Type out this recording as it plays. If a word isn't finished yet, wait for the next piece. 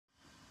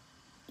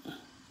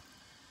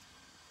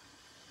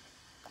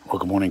Well,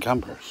 good morning,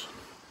 campers.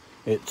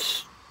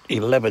 It's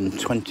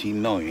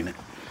 11:29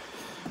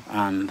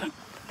 and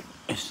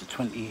it's the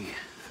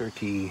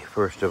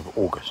 31st of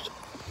August.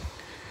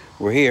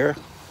 We're here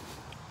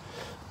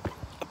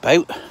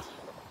about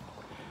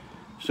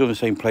still in the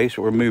same place,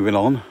 but we're moving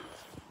on.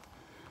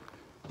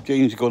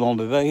 Jane's gone on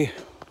today.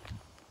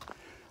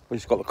 We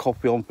just got the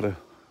coffee on for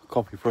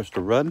us to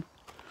run.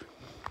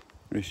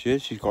 There she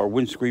is. She's got her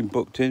windscreen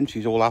booked in.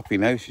 She's all happy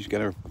now. She's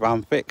getting her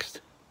van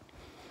fixed.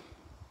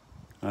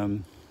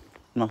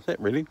 And that's it,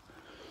 really.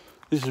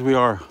 This is where we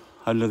are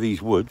under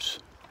these woods.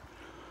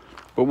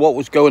 But what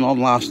was going on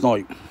last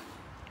night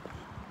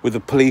with the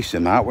police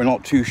and that, we're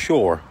not too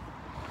sure.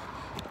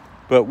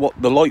 But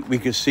what the light we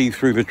could see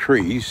through the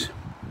trees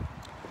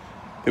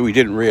that we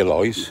didn't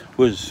realise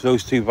was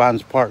those two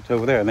vans parked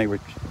over there, and they were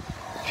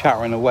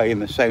chattering away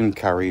and the sound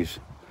carries.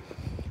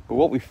 But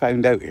what we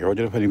found out here, I don't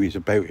know if anybody's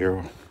about here,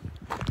 or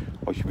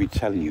I should be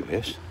telling you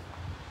this,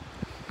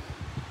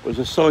 was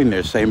a sign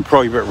there saying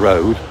private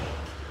road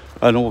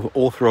and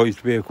authorised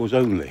vehicles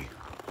only.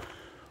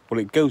 Well,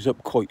 it goes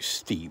up quite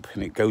steep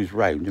and it goes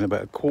round in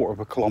about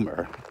 1/4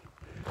 kilometre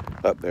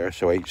up there,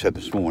 so H said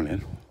this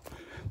morning.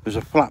 There's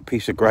a flat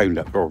piece of ground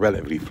up there, or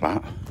relatively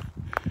flat,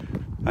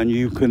 and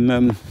you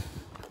can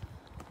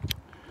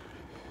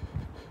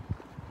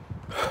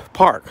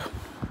park.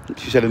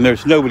 She said, and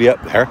there's nobody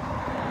up there.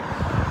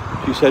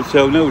 She said,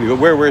 so nobody, but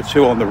where we're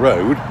to on the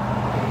road,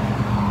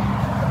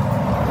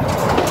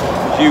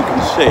 as you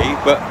can see,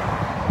 but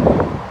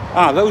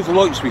those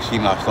lights we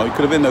seen last night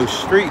could have been those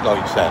street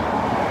lights then.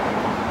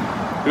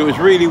 But it was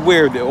really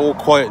weird that it all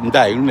quietened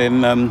down,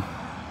 and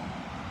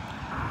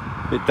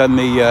it done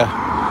the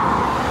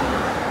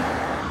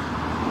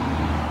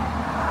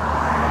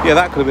yeah,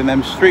 that could have been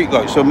them street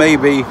lights, so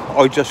maybe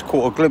I just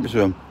caught a glimpse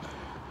of them.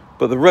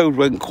 But the road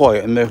went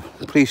quiet and the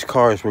police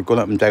cars were going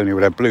up and down here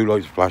with their blue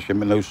lights flashing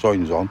but no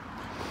signs on.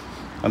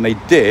 And they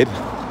did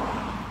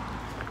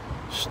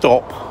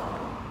stop.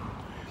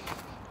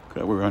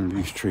 We're under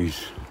these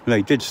trees. And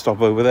they did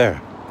stop over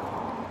there.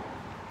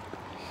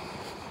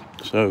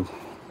 So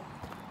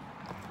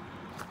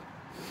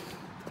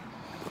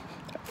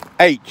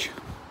H,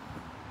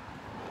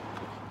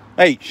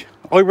 I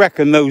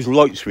reckon those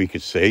lights we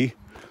could see,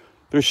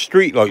 there's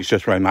street lights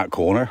just around that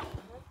corner.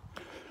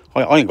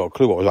 I ain't got a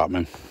clue what was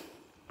happening.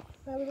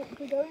 Where are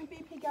we going?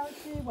 BP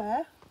garage near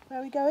where? Where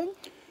are we going?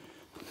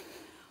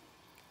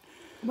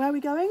 Where are we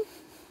going?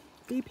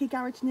 BP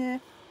garage near...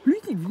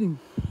 You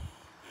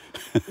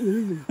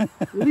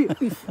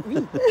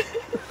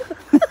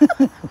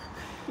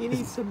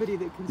need somebody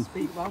that can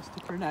speak whilst to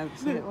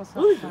pronounce it. What's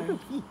that say?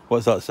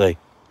 What's that say?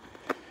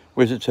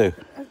 Where's it to?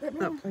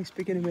 That place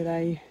beginning with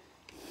a...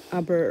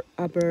 Aber...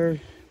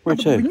 Where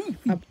to?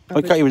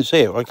 I can't even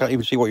see it. I can't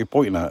even see what you're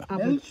pointing at.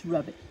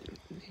 Rabbit.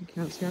 You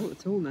can't see out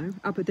at all now.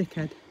 Aber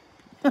dickhead.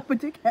 Aber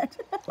dickhead.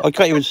 I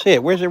can't even see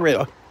it. Where's it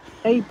written?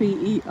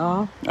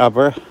 A-B-E-R...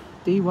 Aber...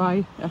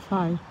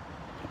 D-Y-F-I.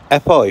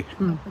 F-I?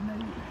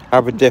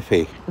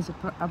 Aberdiffy.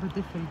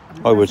 Aberdiffy.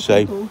 I would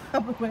say.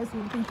 Where's the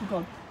people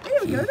gone? Here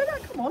we go, then.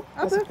 Come on.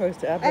 As opposed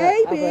to Aber.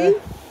 A-B...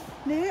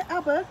 Near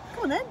Aber.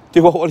 Come on then.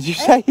 What did you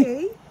say?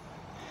 A-B...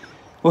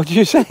 What did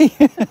you say?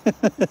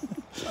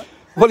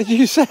 What did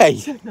you say?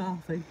 Said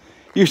nothing.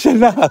 You said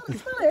no. Spell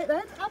it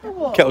then. Aber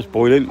what? Kettle's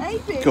boiling.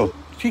 A-B... God,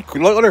 she's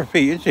light on her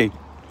feet, isn't she?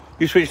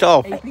 You switched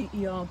off.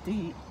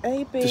 A-B-E-R-D...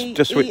 A-B-E-R-D...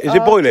 Just switch. Is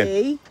it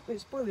boiling?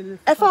 It's boiling.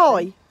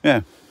 F-I?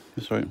 Yeah,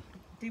 that's right.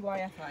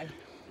 D-Y-F-I.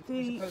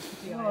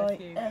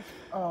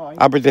 D-Y-F-I.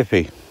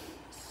 Aberdiffy.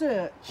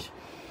 Search.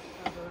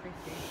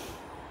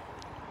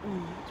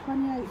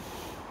 28.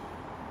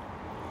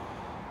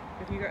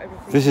 Have you got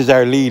everything? This is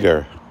our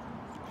leader.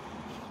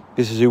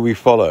 This is who we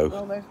follow.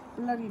 Well, there's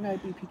bloody no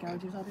BP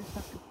garages. I just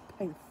have to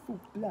pay the full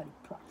bloody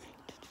price.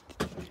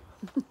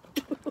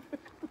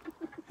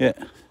 Yeah.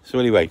 So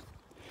anyway,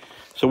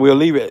 so we'll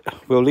leave it.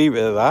 We'll leave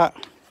it at that.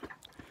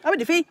 I'm a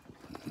diffy.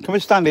 Come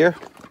and stand here.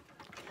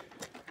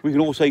 We can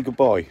all say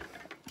goodbye.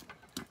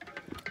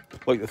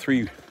 Like the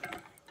three.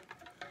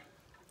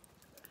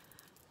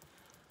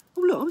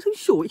 Oh look, I'm so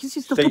short. You can see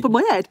it's the top of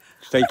my head.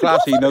 Stay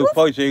classy, no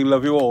fighting.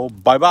 Love you all.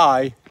 Bye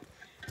bye.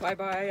 Bye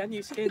bye, and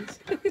you skins.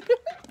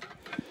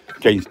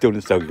 Jane still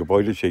didn't say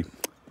goodbye, did she?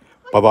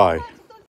 Bye bye.